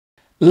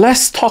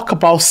Let's talk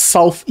about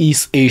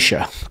Southeast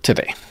Asia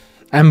today.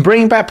 I'm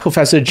bringing back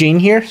Professor Jin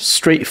here,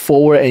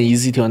 straightforward and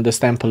easy to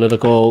understand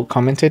political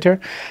commentator.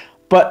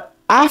 But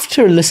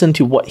after listening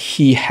to what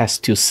he has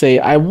to say,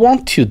 I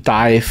want to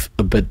dive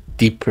a bit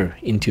deeper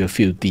into a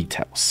few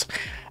details.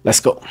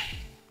 Let's go.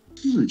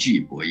 世纪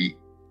博弈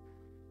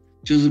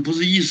就是不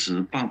是一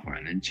时半会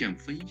儿能见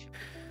分晓。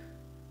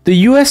 The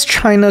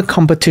US-China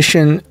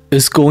competition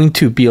is going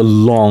to be a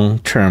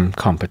long-term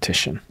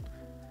competition,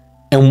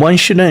 and one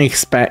shouldn't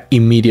expect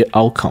immediate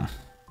outcome.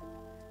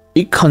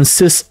 It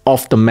consists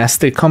of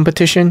domestic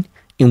competition,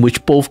 in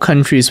which both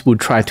countries will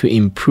try to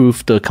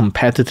improve the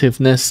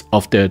competitiveness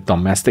of their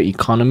domestic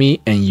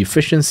economy and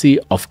efficiency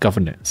of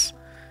governance.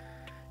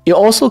 It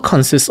also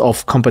consists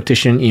of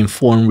competition in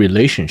foreign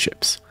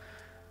relationships.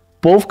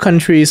 Both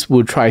countries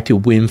will try to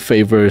win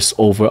favors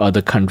over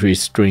other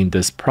countries during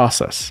this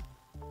process.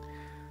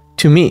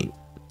 To me,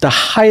 the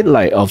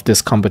highlight of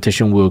this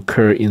competition will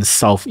occur in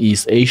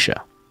Southeast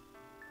Asia.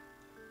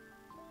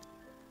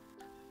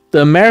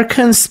 The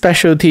American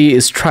specialty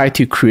is try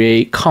to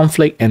create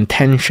conflict and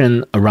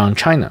tension around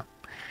China,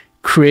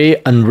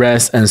 create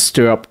unrest and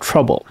stir up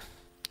trouble,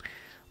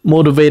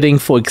 motivating,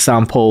 for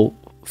example,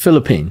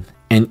 Philippines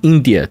and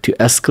India to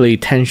escalate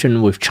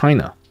tension with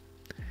China.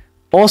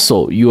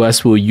 Also,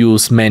 US will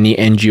use many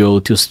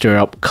NGOs to stir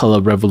up color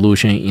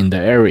revolution in the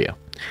area,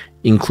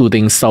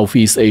 including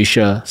Southeast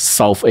Asia,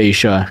 South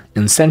Asia,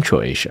 and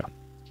Central Asia.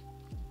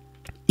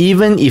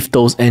 Even if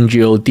those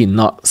NGOs did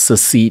not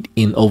succeed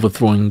in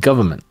overthrowing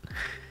government,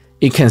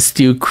 it can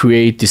still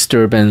create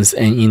disturbance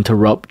and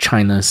interrupt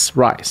China's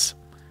rise.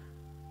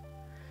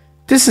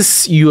 This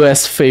is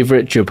US'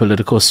 favorite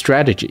geopolitical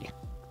strategy.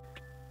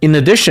 In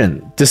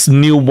addition, this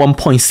new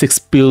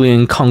 $1.6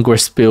 billion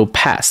Congress bill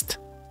passed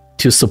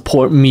to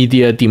support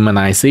media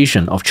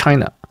demonization of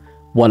China,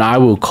 what I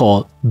will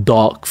call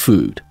dog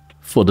food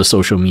for the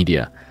social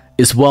media,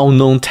 is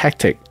well-known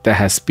tactic that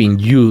has been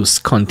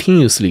used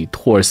continuously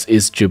towards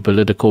its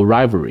geopolitical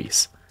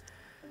rivalries.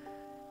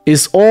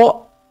 It's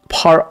all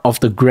part of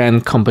the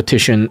grand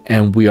competition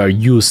and we are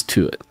used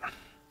to it.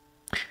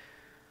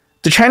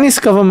 The Chinese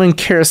government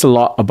cares a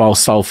lot about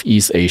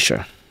Southeast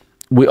Asia.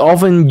 We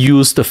often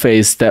use the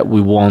phrase that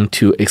we want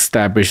to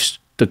establish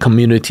the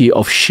community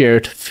of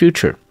shared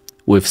future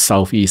with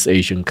Southeast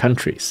Asian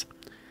countries.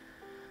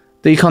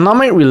 The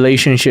economic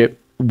relationship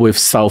with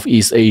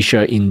Southeast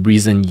Asia in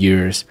recent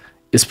years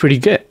is pretty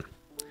good.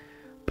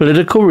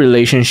 Political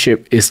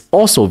relationship is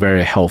also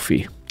very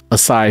healthy,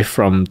 aside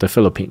from the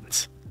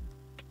Philippines.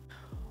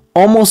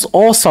 Almost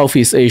all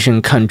Southeast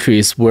Asian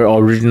countries were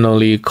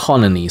originally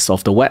colonies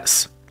of the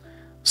West,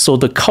 so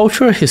the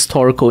cultural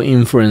historical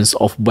influence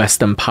of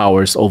Western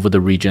powers over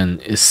the region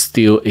is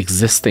still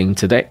existing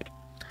today.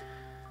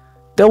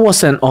 There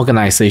was an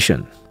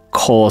organization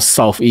called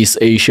Southeast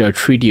Asia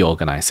Treaty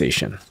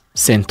Organization,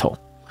 CENTO,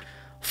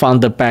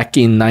 founded back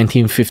in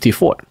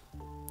 1954.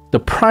 The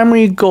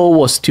primary goal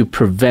was to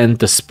prevent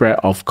the spread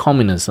of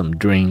communism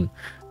during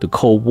the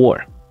Cold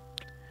War.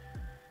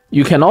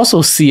 You can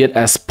also see it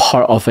as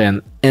part of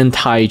an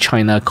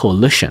anti-China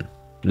coalition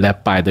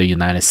led by the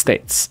United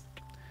States.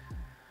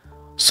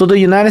 So the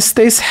United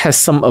States has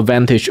some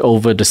advantage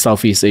over the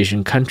Southeast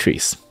Asian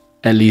countries,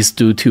 at least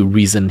due to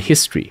recent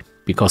history,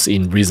 because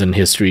in recent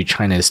history,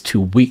 China is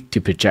too weak to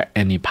project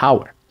any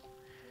power.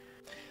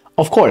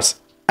 Of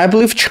course, I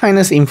believe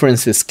China's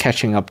influence is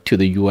catching up to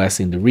the US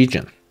in the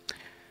region.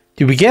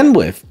 To begin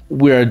with,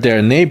 we are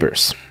their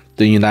neighbors.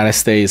 The United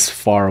States is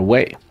far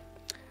away.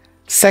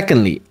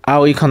 Secondly,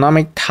 our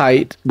economic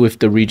tie with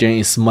the region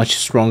is much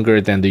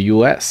stronger than the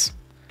US.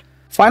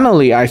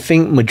 Finally, I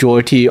think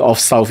majority of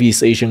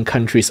Southeast Asian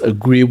countries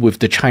agree with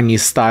the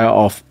Chinese style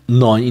of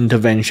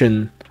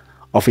non-intervention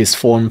of its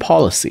foreign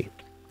policy.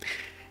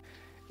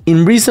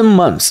 In recent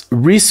months,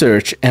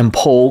 research and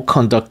poll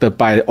conducted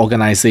by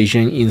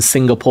organizations in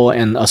Singapore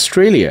and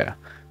Australia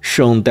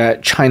shown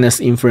that China's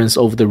influence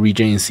over the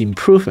region is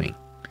improving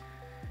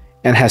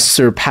and has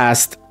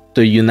surpassed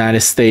the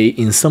United States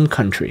in some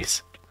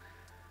countries.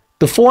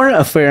 The Foreign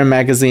Affairs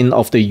magazine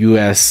of the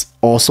US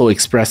also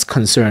expressed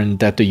concern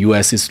that the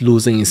US is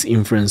losing its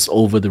influence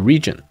over the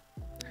region.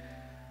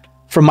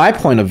 From my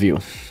point of view,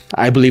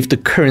 I believe the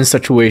current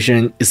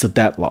situation is a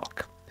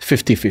deadlock,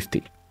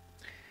 50-50.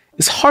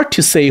 It's hard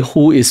to say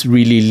who is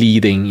really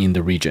leading in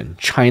the region,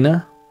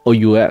 China or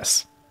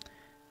US.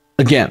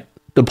 Again,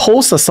 the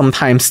polls are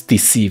sometimes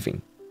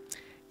deceiving.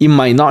 It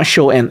might not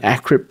show an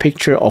accurate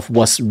picture of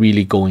what's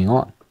really going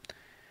on.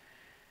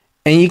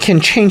 And it can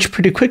change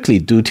pretty quickly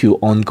due to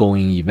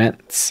ongoing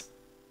events.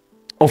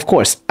 Of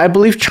course, I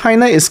believe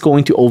China is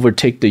going to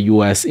overtake the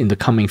US in the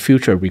coming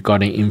future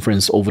regarding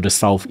influence over the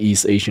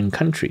Southeast Asian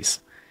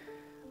countries.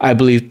 I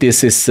believe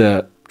this is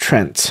a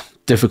trend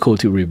difficult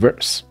to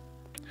reverse.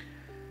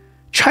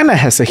 China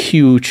has a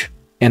huge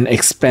and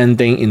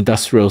expanding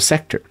industrial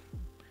sector.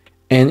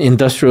 And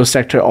industrial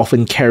sector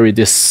often carry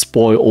this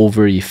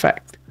spoil-over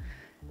effect.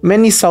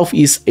 Many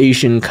Southeast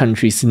Asian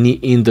countries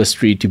need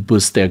industry to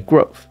boost their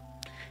growth,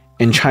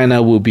 and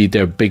China will be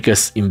their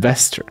biggest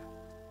investor.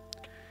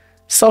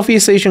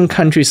 Southeast Asian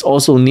countries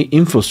also need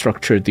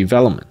infrastructure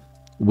development.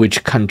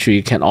 Which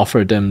country can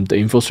offer them the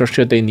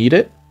infrastructure they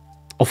needed?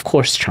 Of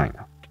course,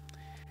 China.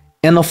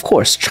 And of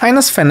course,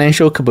 China's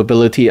financial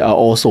capability are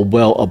also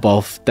well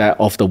above that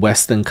of the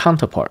Western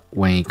counterpart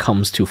when it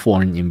comes to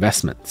foreign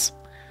investments.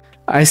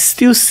 I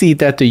still see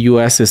that the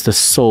US is the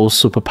sole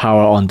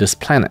superpower on this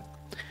planet.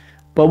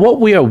 But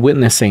what we are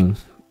witnessing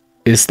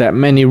is that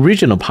many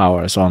regional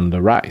powers are on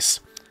the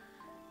rise.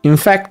 In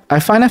fact,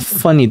 I find it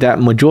funny that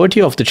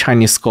majority of the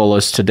Chinese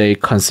scholars today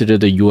consider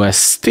the US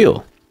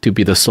still to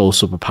be the sole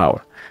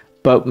superpower,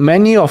 but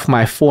many of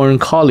my foreign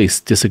colleagues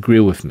disagree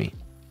with me.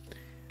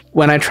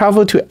 When I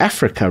traveled to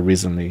Africa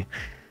recently,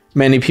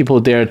 many people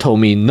there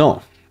told me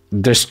no,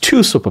 there's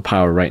two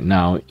superpowers right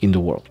now in the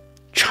world,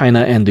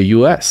 China and the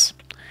US.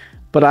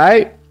 But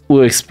I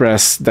will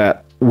express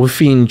that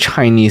within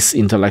Chinese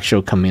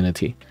intellectual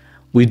community,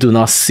 we do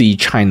not see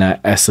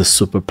China as a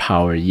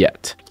superpower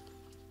yet.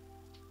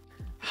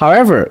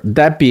 However,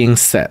 that being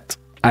said,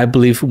 I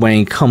believe when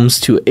it comes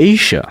to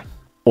Asia,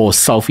 or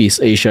Southeast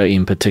Asia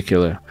in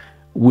particular,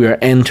 we are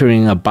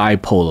entering a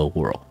bipolar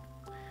world.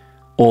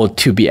 Or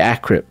to be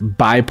accurate,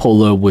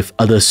 bipolar with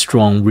other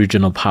strong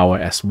regional power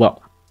as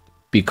well.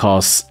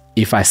 Because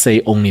if I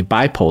say only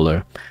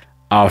bipolar,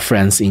 our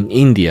friends in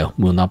India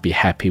will not be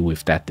happy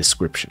with that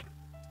description.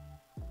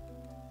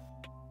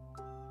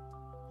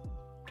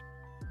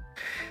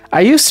 I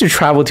used to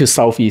travel to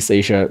Southeast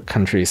Asia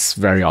countries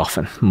very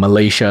often.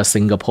 Malaysia,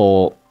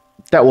 Singapore,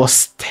 that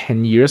was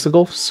 10 years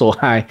ago, so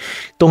I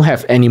don't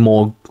have any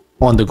more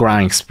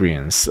on-the-ground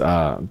experience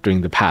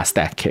during the past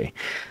decade.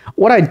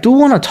 What I do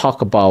want to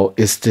talk about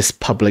is this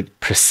public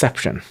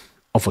perception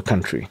of a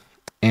country.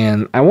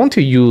 And I want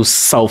to use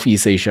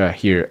Southeast Asia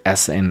here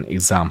as an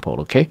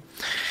example, okay?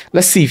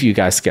 Let's see if you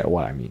guys get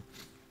what I mean.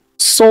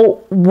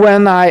 So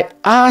when I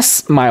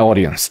ask my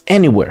audience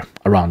anywhere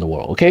around the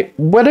world, okay,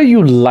 whether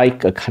you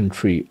like a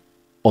country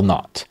or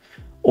not,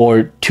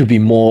 or to be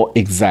more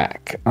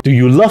exact, do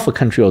you love a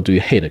country or do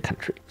you hate a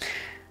country?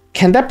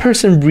 Can that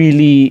person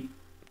really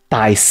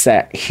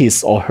dissect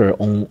his or her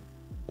own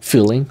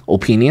feeling,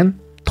 opinion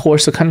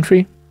towards a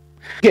country?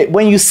 Okay,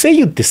 when you say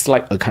you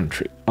dislike a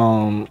country,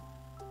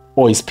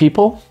 or its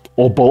people,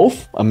 or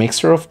both, a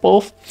mixture of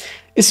both,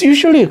 it's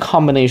usually a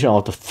combination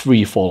of the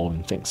three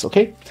following things,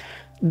 okay?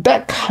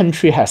 That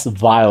country has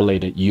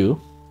violated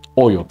you,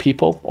 or your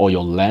people, or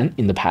your land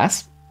in the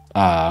past.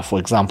 For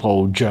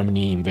example,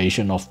 Germany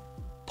invasion of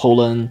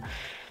Poland,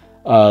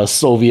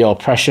 Soviet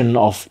oppression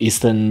of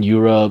Eastern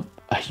Europe,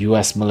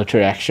 US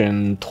military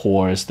action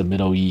towards the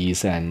Middle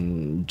East,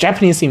 and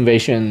Japanese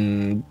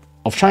invasion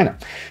of China.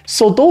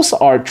 So those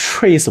are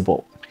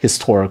traceable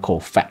historical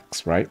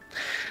facts, right?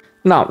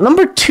 Now,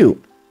 number two,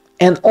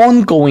 an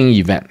ongoing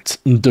event.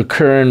 The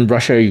current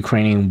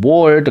Russia-Ukrainian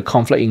war, the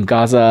conflict in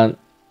Gaza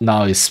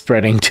now is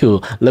spreading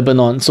to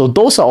Lebanon. So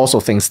those are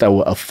also things that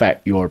will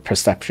affect your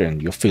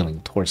perception, your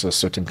feeling towards a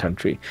certain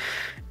country.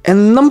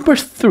 And number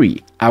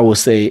three, I would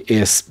say,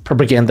 is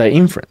propaganda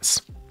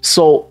influence.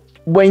 So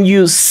when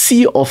you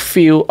see or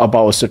feel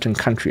about a certain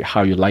country,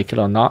 how you like it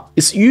or not,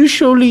 it's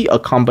usually a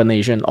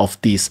combination of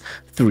these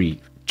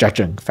three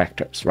judging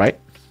factors, right?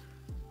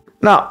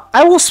 Now,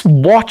 I was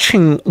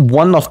watching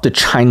one of the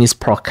Chinese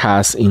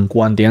podcasts in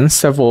Guangdian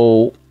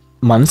several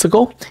months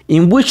ago,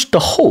 in which the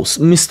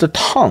host, Mr.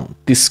 Tang,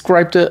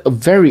 described a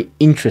very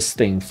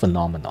interesting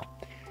phenomenon.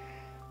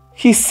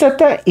 He said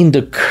that in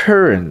the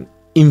current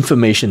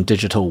information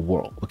digital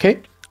world, okay,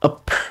 a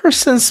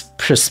person's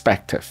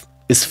perspective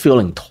is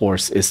feeling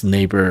towards its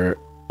neighbor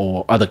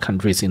or other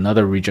countries in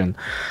other region,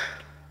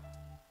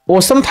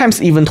 or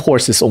sometimes even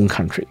towards its own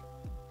country,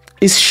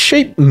 is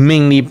shaped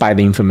mainly by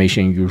the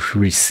information you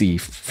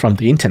receive from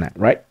the internet,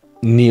 right?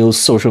 News,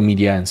 social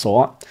media, and so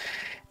on.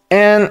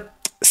 And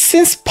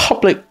since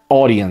public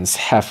audience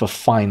have a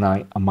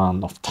finite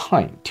amount of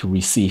time to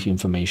receive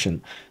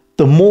information,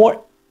 the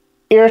more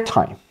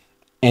airtime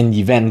an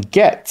event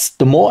gets,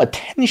 the more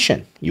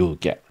attention you will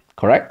get,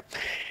 correct?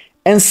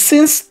 And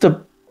since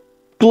the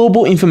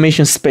global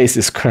information space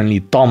is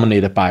currently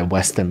dominated by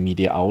Western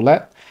media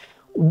outlet,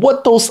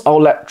 what those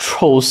outlets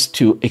chose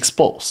to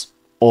expose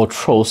or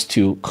chose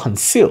to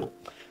conceal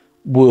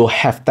will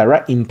have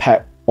direct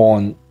impact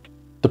on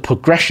the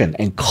progression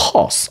and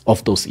cost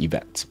of those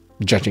events,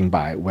 judging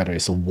by whether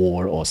it's a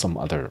war or some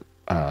other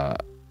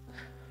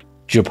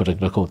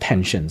geopolitical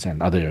tensions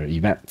and other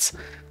events.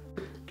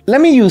 Let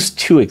me use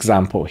two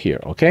examples here,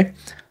 okay?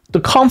 The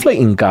conflict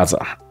in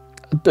Gaza.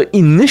 The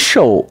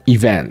initial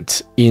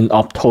event in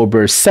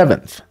October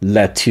 7th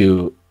led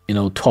to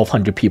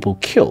 1,200 people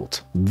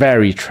killed.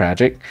 Very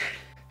tragic.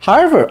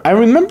 However, I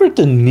remember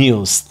the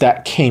news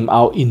that came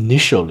out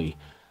initially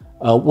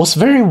was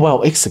very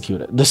well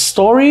executed. The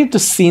story, the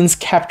scenes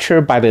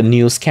captured by the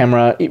news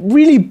camera, it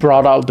really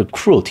brought out the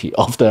cruelty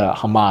of the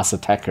Hamas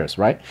attackers,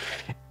 right?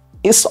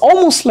 It's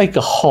almost like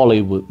a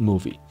Hollywood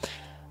movie.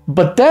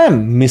 But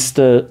then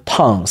Mr.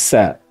 Tang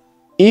said,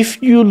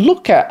 if you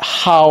look at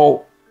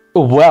how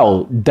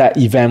well that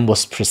event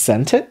was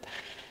presented,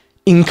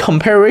 in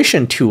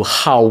comparison to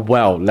how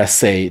well, let's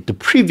say, the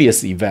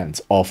previous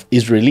events of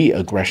Israeli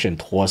aggression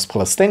towards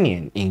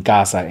Palestinians in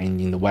Gaza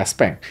and in the West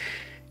Bank,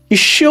 it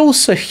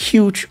shows a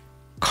huge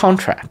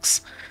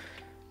contrast.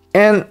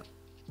 And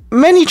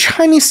many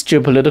Chinese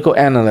geopolitical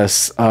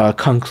analysts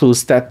conclude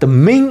that the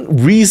main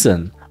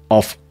reason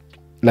of,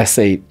 let's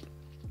say,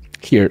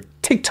 here,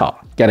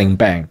 TikTok getting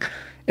banned,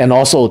 and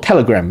also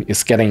Telegram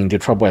is getting into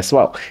trouble as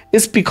well,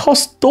 is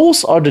because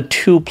those are the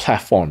two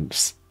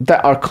platforms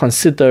that are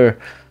considered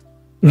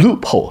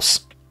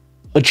loopholes,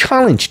 a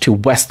challenge to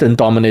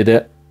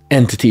Western-dominated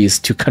entities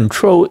to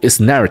control its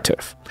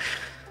narrative.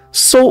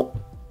 So,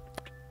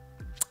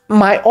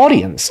 my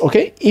audience,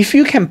 okay, if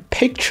you can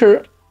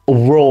picture a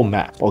world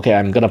map, okay,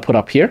 I'm gonna put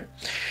up here,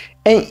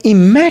 and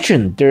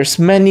imagine there's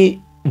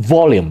many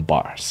volume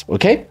bars,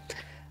 okay?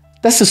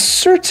 That's a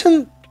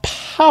certain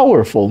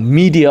powerful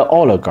media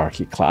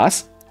oligarchy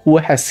class who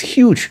has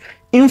huge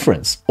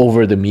influence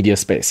over the media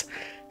space,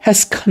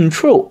 has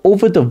control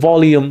over the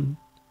volume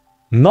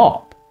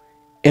knob,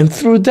 and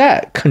through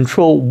that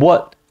control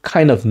what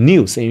kind of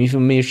news and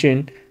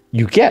information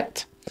you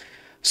get.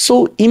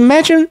 So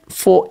imagine,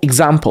 for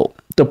example,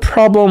 the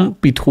problem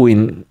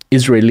between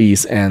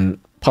Israelis and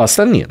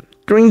Palestinians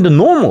during the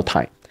normal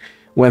time,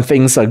 when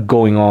things are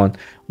going on,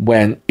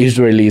 when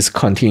Israelis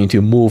continue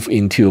to move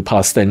into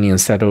Palestinian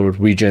settled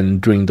region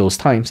during those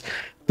times,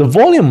 the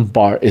volume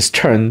bar is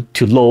turned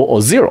to low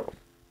or zero.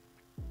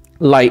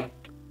 Like,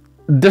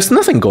 there's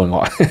nothing going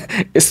on.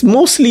 It's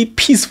mostly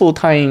peaceful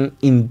time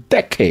in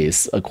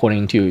decades,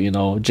 according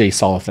to, Jay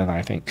Sullivan,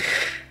 I think.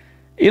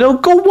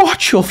 Go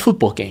watch your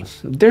football game.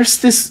 There's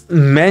this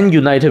Man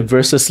United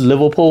versus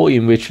Liverpool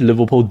in which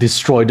Liverpool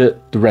destroyed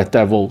the Red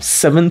Devil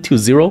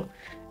 7-0.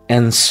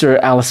 And Sir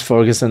Alex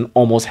Ferguson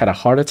almost had a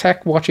heart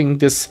attack watching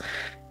this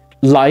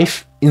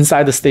live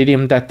inside the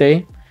stadium that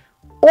day.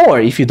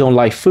 Or if you don't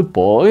like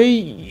football,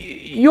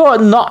 you are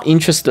not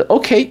interested,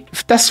 okay,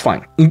 that's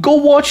fine. Go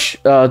watch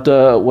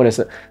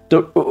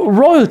the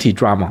royalty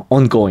drama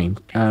ongoing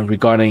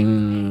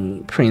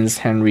regarding Prince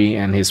Henry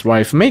and his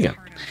wife Meghan.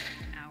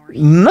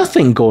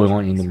 Nothing going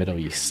on in the Middle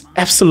East,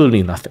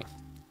 absolutely nothing.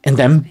 And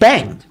then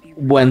bang,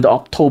 when the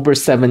October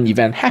 7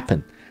 event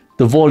happened,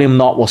 the volume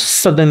knob was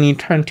suddenly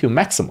turned to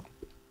maximum.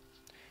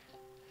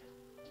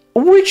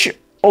 Which,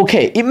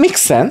 okay, it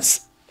makes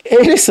sense.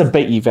 It is a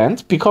big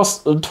event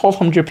because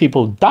 1,200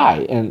 people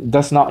die, and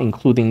that's not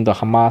including the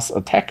Hamas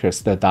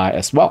attackers that die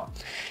as well.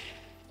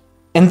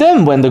 And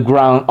then when the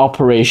ground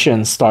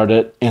operation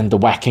started and the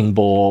wrecking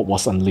ball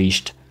was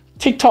unleashed,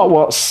 TikTok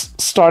was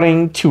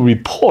starting to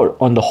report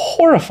on the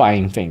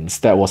horrifying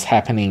things that was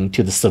happening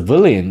to the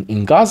civilian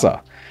in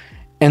Gaza.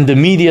 And the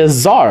media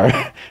czar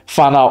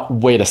found out,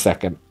 wait a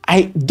second,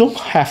 I don't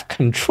have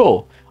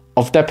control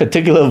of that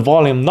particular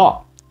volume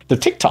knob, the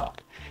TikTok.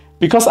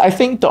 Because I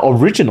think the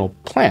original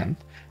plan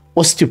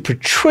was to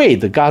portray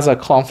the Gaza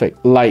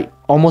conflict like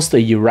almost the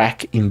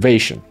Iraq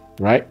invasion,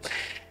 right?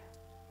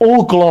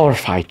 All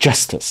glorify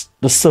justice.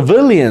 The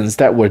civilians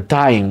that were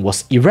dying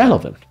was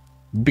irrelevant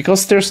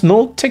because there's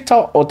no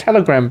TikTok or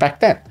Telegram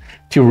back then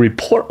to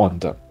report on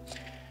them.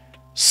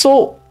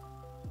 So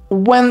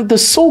when the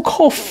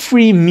so-called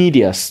free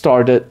media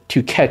started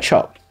to catch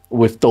up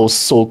with those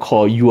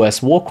so-called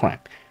US war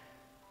crimes,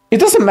 it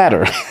doesn't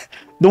matter.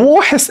 The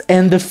war has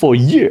ended for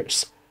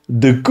years.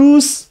 The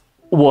goose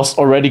was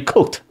already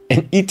cooked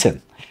and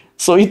eaten,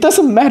 so it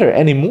doesn't matter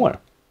anymore.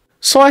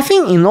 So I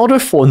think in order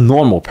for a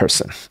normal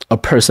person, a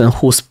person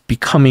who's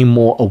becoming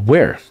more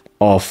aware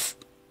of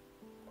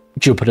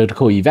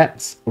geopolitical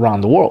events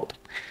around the world,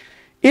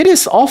 it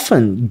is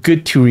often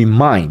good to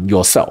remind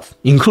yourself,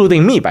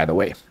 including me, by the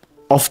way,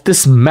 of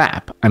this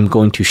map I'm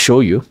going to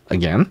show you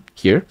again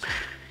here.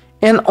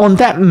 And on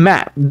that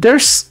map,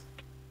 there's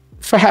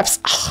perhaps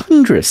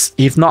hundreds,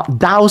 if not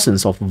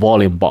thousands of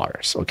volume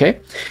bars, okay?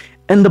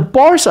 And the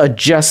bars are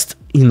just,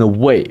 in a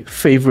way,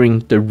 favoring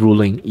the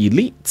ruling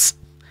elites.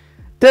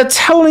 They're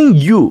telling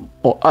you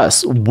or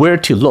us where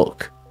to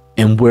look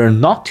and where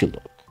not to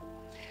look.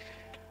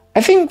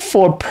 I think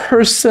for a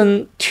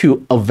person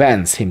to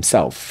advance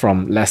himself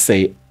from, let's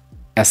say,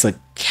 as a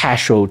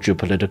casual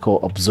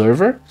geopolitical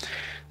observer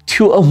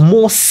to a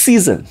more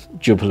seasoned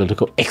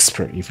geopolitical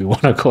expert, if you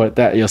want to call it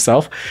that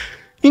yourself,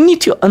 you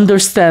need to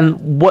understand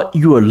what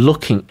you are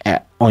looking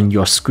at on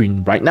your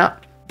screen right now.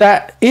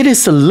 That it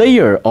is a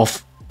layer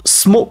of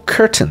smoke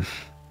curtain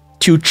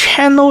to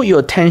channel your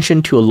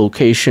attention to a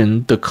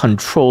location the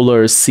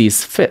controller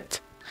sees fit.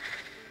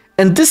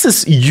 And this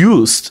is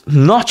used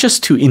not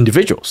just to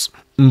individuals,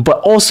 but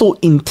also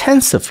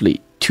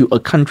intensively to a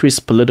country's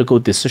political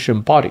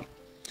decision body.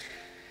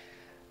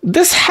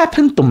 This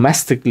happened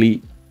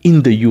domestically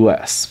in the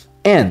US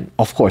and,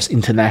 of course,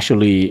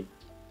 internationally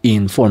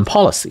in foreign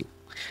policy.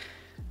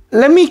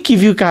 Let me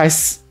give you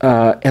guys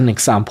an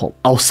example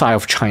outside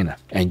of China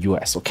and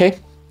US, okay?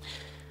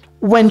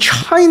 When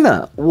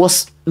China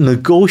was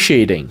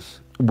negotiating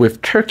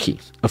with Turkey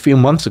a few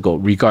months ago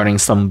regarding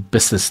some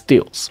business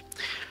deals,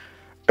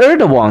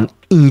 Erdogan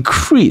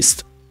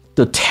increased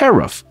the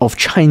tariff of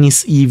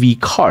Chinese EV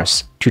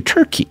cars to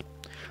Turkey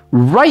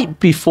right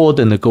before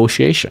the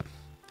negotiation.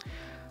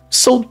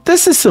 So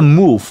this is a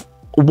move,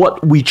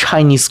 what we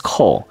Chinese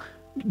call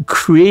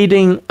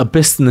creating a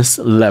business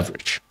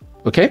leverage.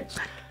 Okay?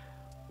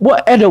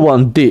 What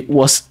Erdogan did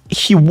was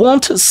he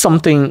wanted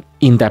something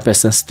in that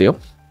business deal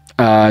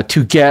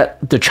to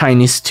get the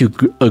Chinese to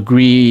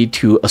agree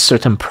to a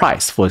certain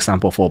price, for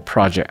example, for a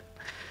project.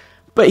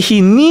 But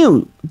he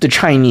knew the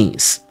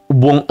Chinese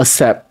won't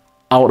accept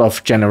out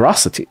of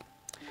generosity.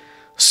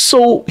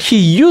 So he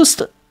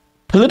used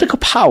political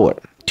power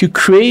to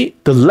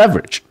create the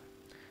leverage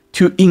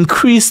to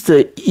increase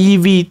the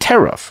EV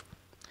tariff.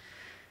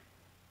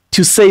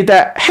 To say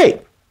that,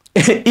 hey,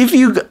 if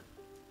you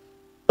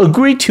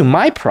agree to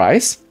my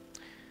price,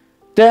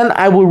 then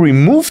I will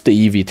remove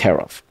the EV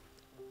tariff,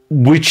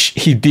 which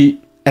he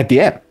did at the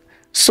end.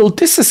 So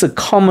this is a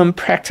common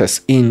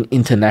practice in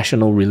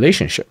international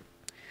relationship.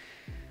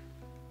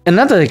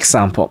 Another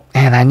example,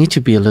 and I need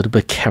to be a little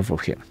bit careful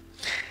here,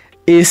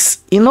 is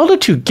in order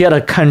to get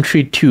a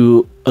country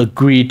to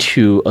agree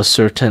to a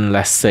certain,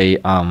 let's say,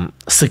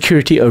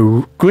 security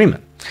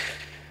agreement,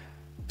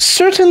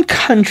 certain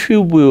country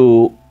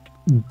will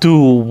do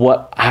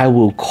what I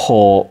will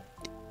call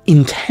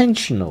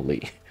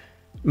intentionally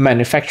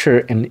manufacture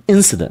an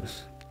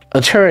incident,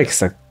 a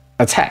terrorist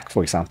attack,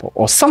 for example,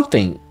 or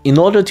something in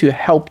order to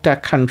help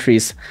that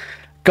country's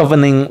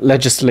governing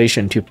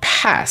legislation to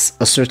pass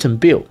a certain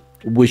bill,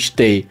 which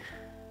they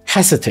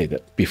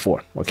hesitated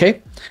before,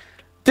 okay?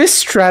 This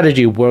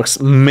strategy works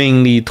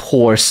mainly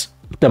towards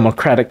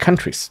democratic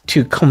countries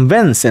to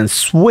convince and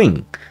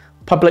swing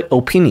public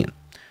opinion.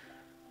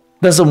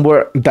 Doesn't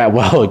work that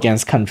well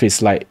against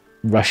countries like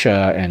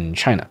Russia and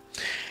China.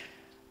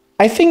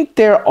 I think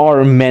there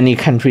are many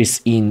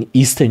countries in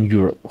Eastern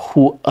Europe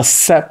who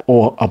accept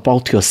or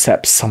about to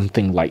accept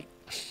something like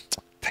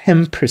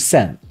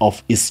 10%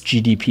 of its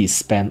GDP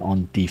spent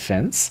on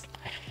defense,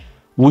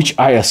 which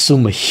I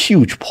assume a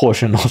huge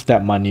portion of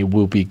that money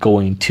will be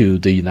going to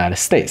the United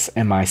States,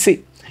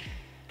 MIC.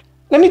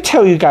 Let me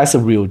tell you guys a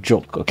real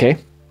joke, okay?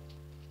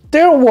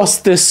 There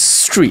was this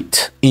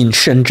street in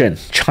Shenzhen,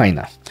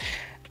 China,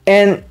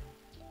 and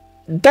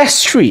that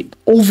street,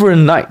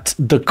 overnight,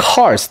 the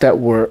cars that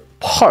were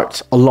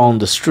parked along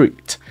the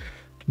street,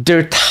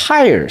 their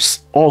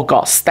tires all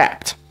got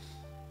stabbed,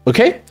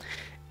 okay?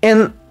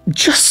 And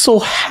just so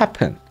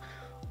happened,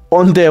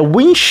 on their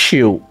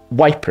windshield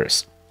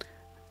wipers,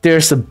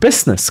 there's a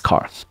business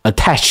card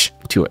attached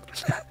to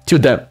it, to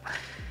them.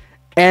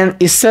 And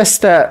it says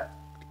that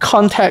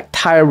contact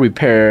tire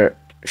repair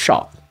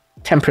shop,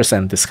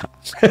 10%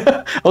 discount.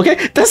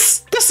 Okay,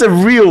 that's a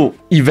real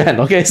event,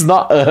 okay? It's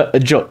not a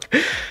joke.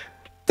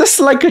 That's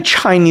like a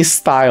Chinese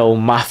style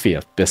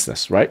mafia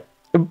business, right?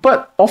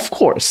 But of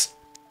course,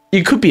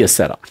 it could be a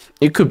setup.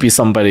 It could be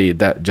somebody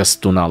that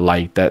just do not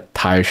like that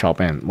tire shop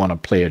and want to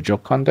play a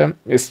joke on them.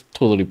 It's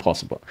totally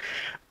possible.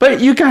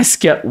 But you guys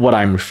get what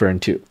I'm referring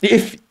to.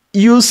 If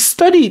you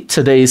study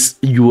today's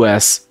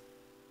US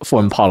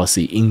foreign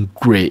policy in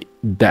great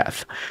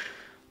depth,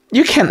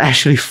 you can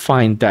actually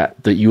find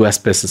that the US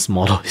business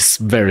model is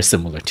very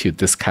similar to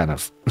this kind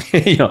of,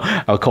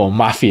 I'll call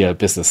mafia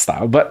business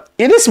style. But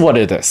it is what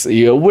it is.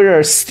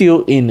 We're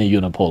still in a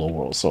unipolar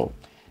world, so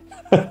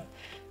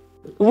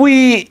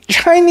we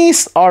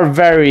Chinese are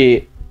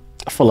very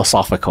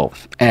philosophical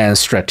and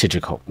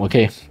strategical,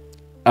 okay?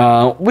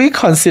 We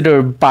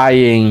consider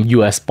buying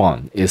US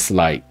bond is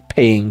like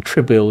paying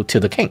tribute to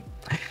the king.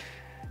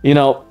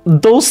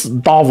 Those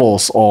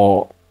Davos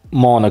or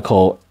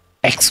Monaco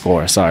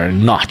escorts are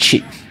not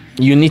cheap.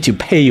 You need to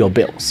pay your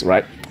bills,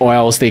 right? Or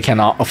else they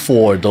cannot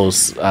afford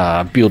those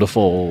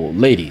beautiful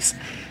ladies.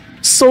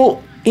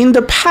 So in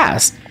the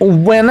past,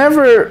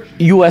 whenever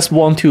US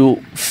want to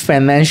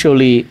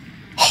financially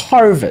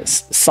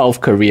harvest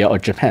South Korea or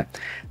Japan,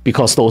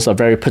 because those are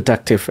very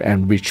productive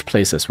and rich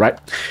places, right?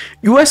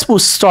 US will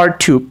start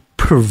to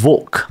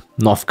provoke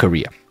North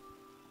Korea.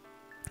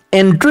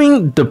 And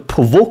during the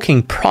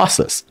provoking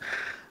process,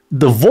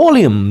 the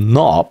volume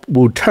knob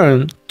will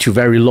turn to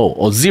very low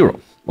or zero,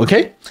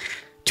 okay?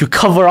 To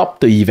cover up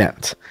the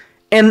event.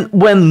 And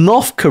when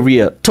North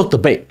Korea took the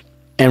bait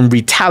and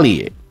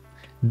retaliate,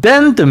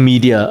 then the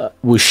media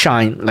will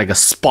shine like a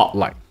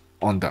spotlight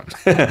on them.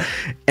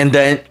 And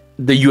then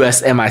the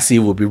US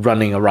MIC will be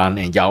running around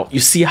and yell, you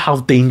see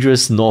how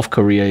dangerous North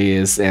Korea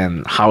is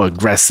and how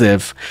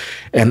aggressive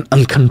and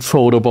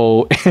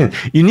uncontrollable.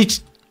 You need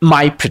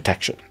my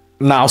protection.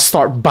 Now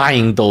start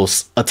buying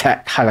those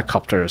attack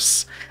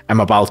helicopters. I'm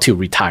about to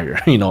retire,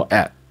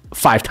 at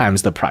 5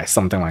 times the price,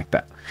 something like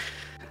that.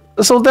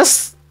 So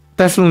that's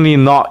definitely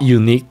not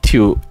unique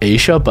to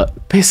Asia,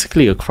 but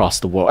basically across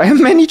the world. And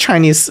many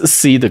Chinese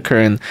see the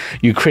current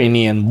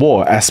Ukrainian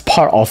war as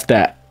part of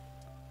that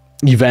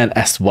event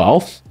as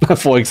well.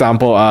 For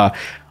example,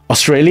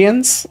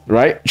 Australians,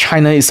 right?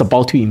 China is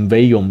about to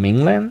invade your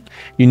mainland.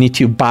 You need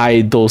to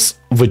buy those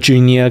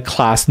Virginia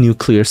class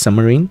nuclear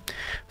submarine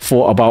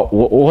for about,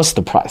 what's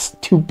the price?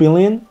 $2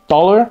 billion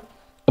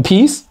a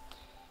piece?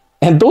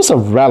 And those are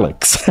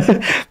relics.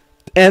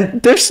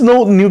 And there's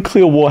no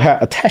nuclear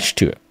warhead attached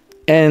to it.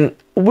 And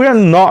we're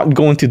not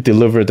going to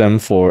deliver them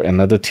for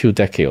another 2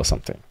 decades or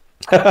something.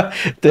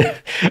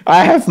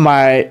 I have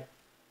my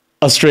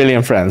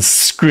Australian friends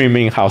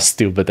screaming how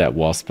stupid that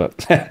was,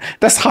 but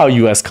that's how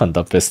US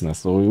conduct business,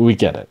 so we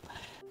get it.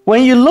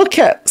 When you look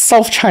at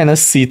South China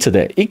Sea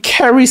today, it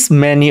carries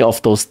many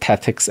of those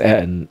tactics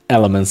and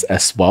elements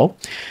as well,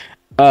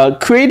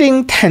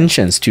 creating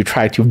tensions to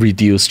try to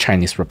reduce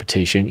Chinese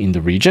reputation in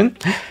the region,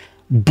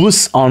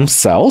 boost arms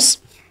sales,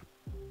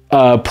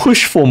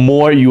 push for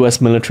more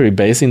US military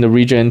base in the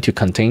region to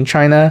contain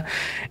China,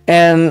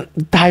 and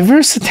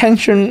diverse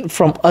attention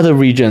from other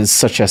regions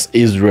such as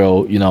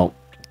Israel.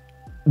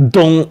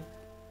 Don't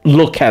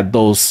look at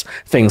those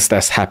things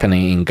that's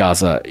happening in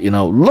Gaza.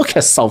 Look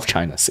at South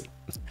China Sea.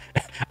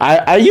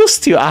 I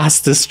used to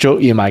ask this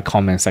joke in my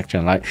comment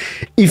section, like,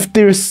 if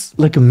there's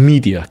like a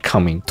media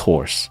coming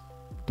towards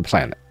the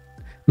planet,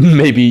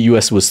 maybe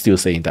US was still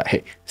saying that,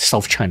 hey,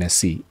 South China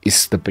Sea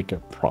is the bigger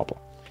problem.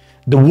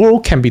 The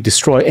world can be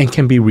destroyed and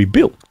can be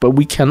rebuilt, but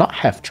we cannot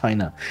have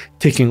China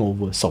taking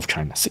over South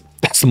China Sea.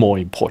 That's more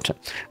important.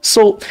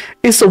 So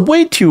it's a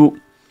way to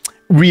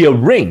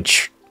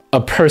rearrange a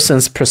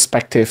person's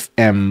perspective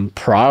and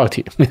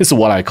priority, is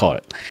what I call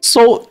it.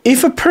 So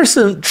if a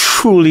person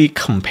truly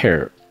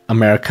compare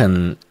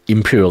American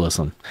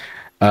imperialism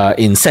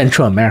in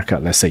Central America,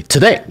 let's say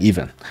today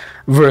even,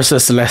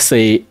 versus, let's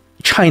say,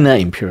 China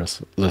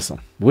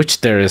imperialism,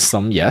 which there is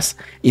some, yes,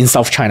 in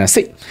South China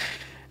Sea,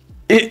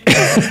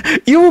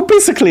 you will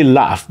basically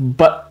laugh,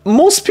 but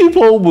most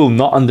people will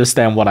not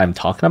understand what I'm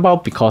talking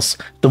about because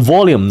the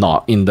volume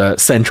not in the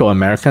Central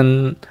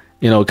American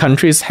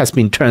countries has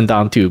been turned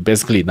down to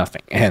basically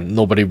nothing, and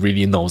nobody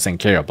really knows and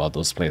care about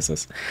those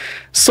places.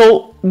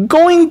 So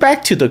going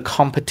back to the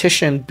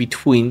competition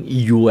between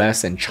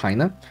US and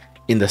China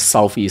in the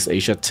Southeast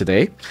Asia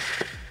today,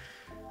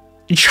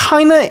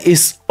 China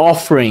is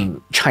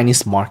offering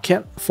Chinese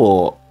market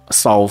for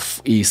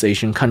Southeast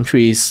Asian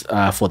countries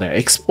for their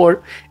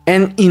export,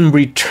 and in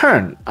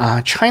return,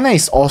 China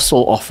is also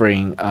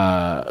offering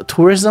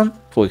tourism,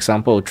 for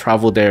example,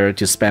 travel there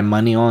to spend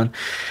money on.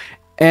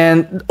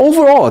 And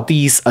overall,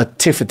 these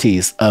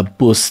activities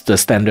boost the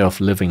standard of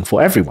living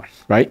for everyone,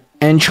 right?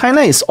 And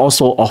China is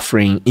also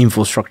offering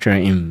infrastructure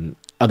in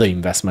other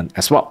investment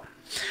as well.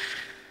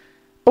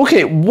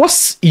 Okay,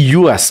 what's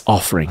US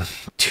offering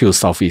to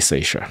Southeast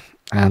Asia?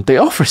 And they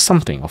offer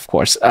something, of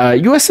course.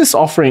 US is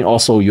offering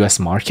also US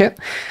market,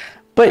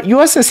 but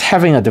US is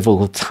having a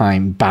difficult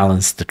time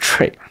balance the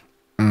trade.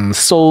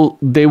 So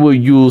they will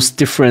use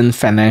different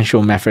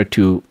financial method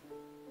to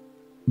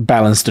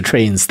balance the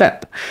trade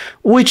instead,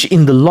 which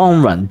in the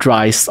long run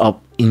dries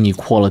up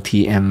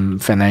inequality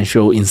and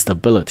financial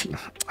instability.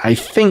 I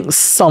think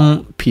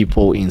some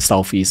people in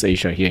Southeast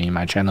Asia here in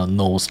my channel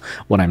knows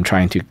what I'm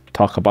trying to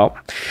talk about.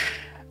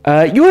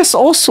 US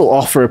also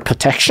offer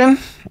protection.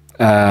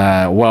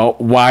 Well,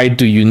 why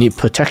do you need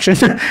protection?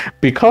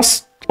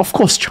 Because, of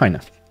course,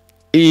 China.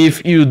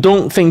 If you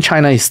don't think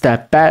China is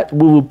that bad,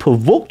 we will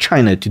provoke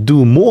China to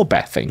do more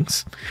bad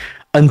things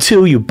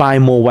until you buy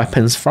more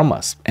weapons from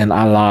us and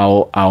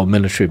allow our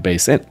military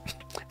base in.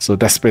 So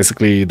that's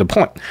basically the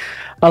point.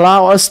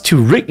 Allow us to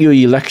rig your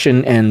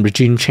election and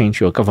regime change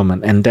your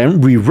government and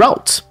then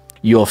reroute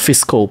your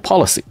fiscal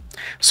policy.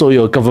 So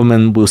your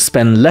government will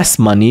spend less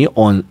money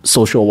on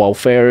social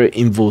welfare,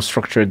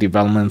 infrastructure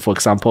development, for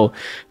example,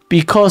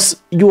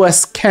 because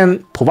US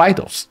can provide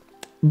those,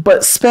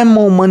 but spend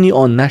more money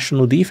on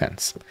national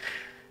defense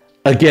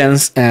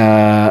against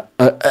an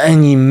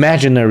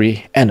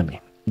imaginary enemy.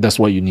 That's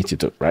what you need to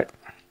do, right?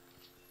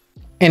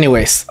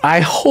 Anyways, I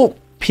hope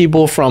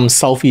people from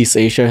Southeast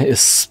Asia is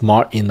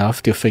smart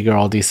enough to figure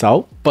all this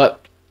out,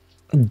 but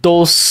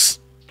those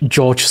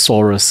George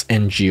Soros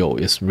NGO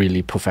is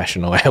really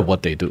professional at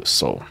what they do,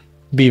 so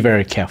be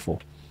very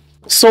careful.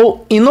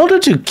 So in order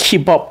to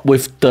keep up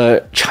with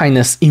the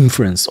China's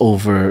influence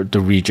over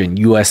the region,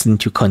 US need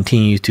to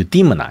continue to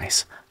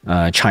demonize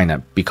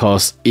China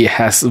because it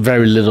has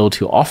very little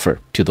to offer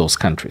to those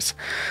countries.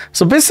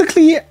 So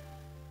basically,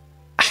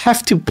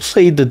 have to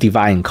play the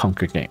divide and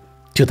conquer game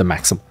to the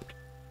maximum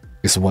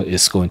is what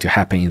is going to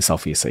happen in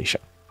Southeast Asia.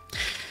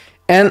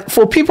 And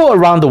for people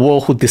around the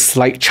world who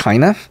dislike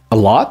China a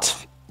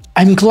lot,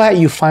 I'm glad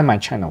you find my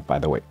channel, by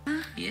the way.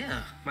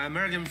 Yeah, my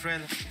American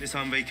friend is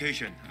on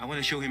vacation. I want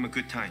to show him a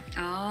good time.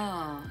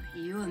 Oh,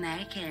 you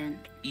American?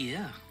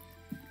 Yeah.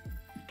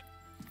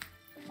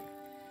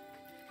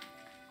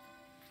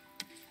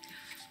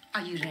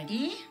 Are you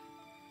ready?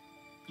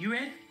 You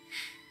ready?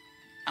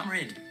 I'm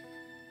ready.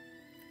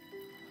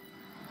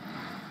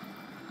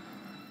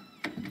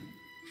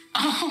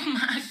 Oh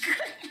my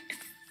goodness.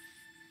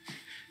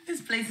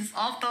 This place is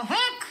off the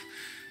hook.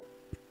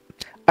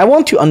 I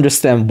want to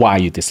understand why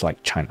you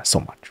dislike China so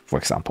much, for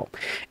example.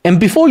 And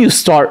before you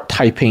start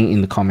typing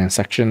in the comment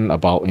section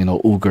about,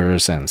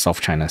 Uyghurs and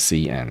South China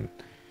Sea and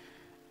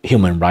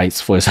human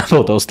rights, for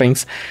example, those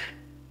things,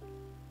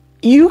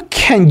 you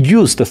can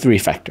use the 3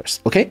 factors,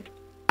 okay?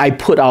 I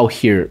put out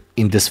here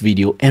in this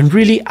video and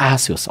really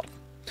ask yourself,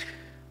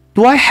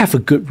 do I have a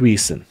good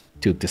reason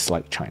to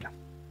dislike China?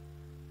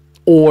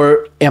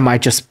 Or am I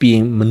just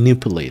being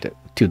manipulated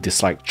to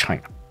dislike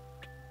China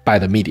by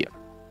the media?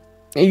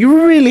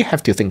 You really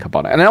have to think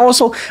about it. And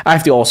I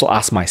have to also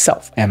ask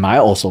myself, am I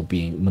also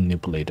being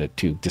manipulated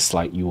to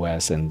dislike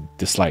US and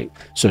dislike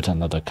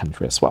certain other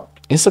countries as well?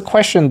 It's a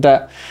question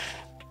that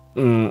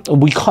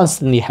we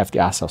constantly have to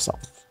ask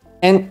ourselves.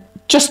 And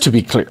just to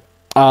be clear,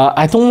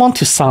 I don't want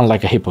to sound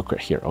like a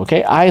hypocrite here,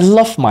 okay? I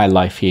love my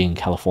life here in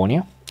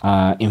California.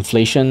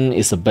 Inflation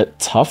is a bit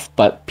tough,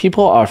 but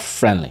people are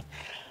friendly.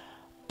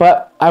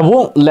 But I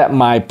won't let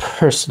my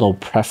personal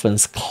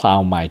preference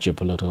cloud my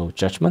geopolitical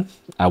judgment.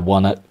 I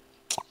want to,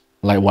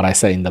 like what I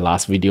said in the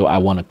last video, I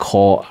want to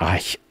call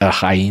a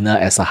hyena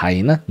as a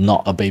hyena,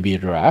 not a baby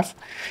giraffe.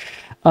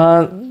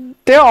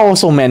 There are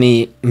also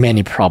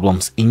many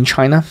problems in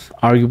China,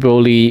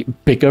 arguably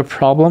bigger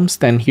problems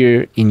than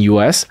here in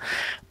US.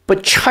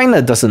 But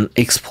China doesn't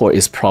export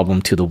its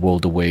problem to the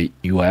world the way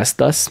US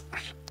does.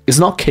 It's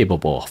not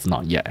capable of,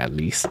 not yet at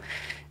least.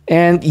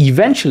 And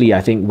eventually,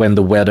 I think when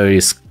the weather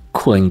is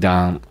cooling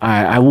down,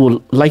 I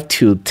would like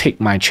to take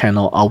my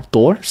channel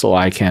outdoor so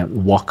I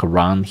can walk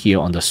around here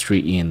on the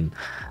street in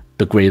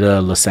the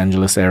greater Los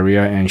Angeles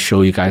area and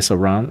show you guys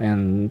around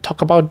and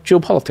talk about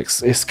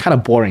geopolitics. It's kind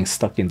of boring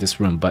stuck in this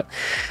room, but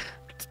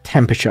the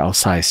temperature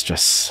outside is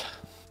just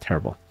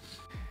terrible.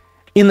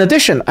 In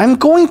addition, I'm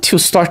going to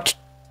start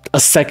a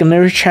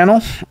secondary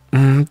channel.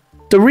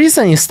 The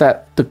reason is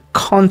that the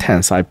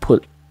contents I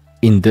put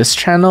in this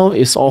channel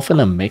is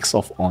often a mix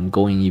of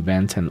ongoing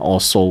events and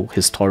also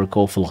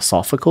historical,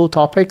 philosophical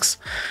topics.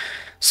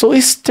 So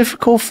it's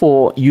difficult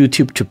for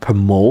YouTube to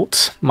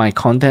promote my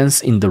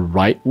contents in the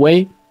right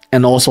way,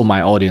 and also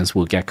my audience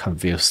will get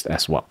confused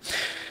as well.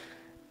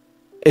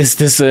 Is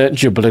this a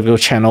geopolitical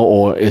channel,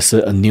 or is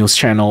it a news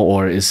channel,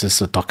 or is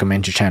this a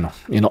documentary channel?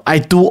 You know, I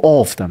do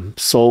all of them.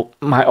 So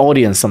my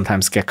audience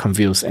sometimes get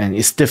confused, and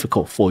it's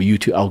difficult for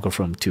YouTube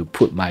algorithm to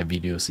put my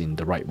videos in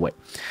the right way.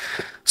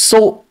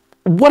 So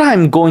what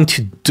I'm going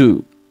to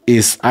do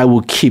is I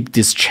will keep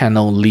this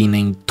channel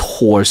leaning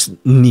towards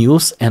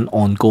news and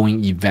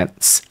ongoing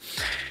events.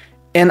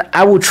 And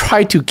I will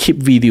try to keep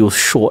videos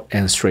short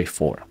and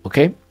straightforward,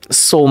 okay?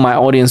 So my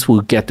audience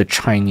will get the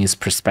Chinese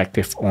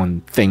perspective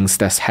on things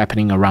that's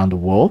happening around the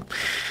world.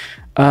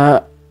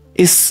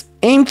 It's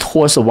aimed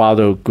towards a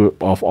wider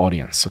group of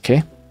audience,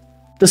 okay?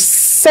 The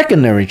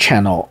secondary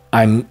channel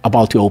I'm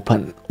about to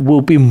open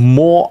will be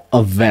more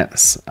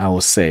advanced, I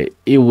will say.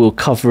 It will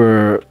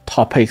cover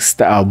topics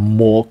that are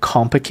more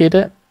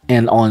complicated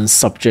and on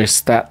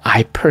subjects that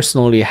I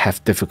personally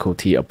have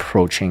difficulty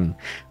approaching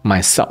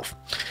myself.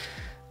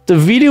 The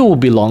video will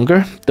be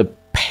longer, the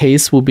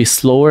pace will be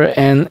slower,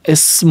 and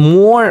it's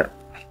more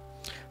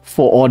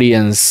for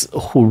audience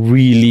who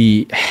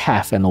really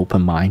have an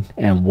open mind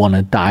and want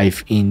to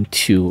dive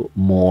into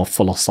more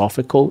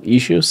philosophical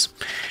issues.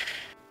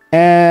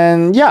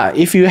 And yeah,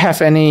 if you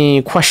have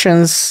any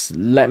questions,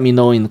 let me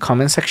know in the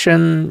comment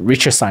section.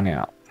 Richard signing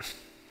out.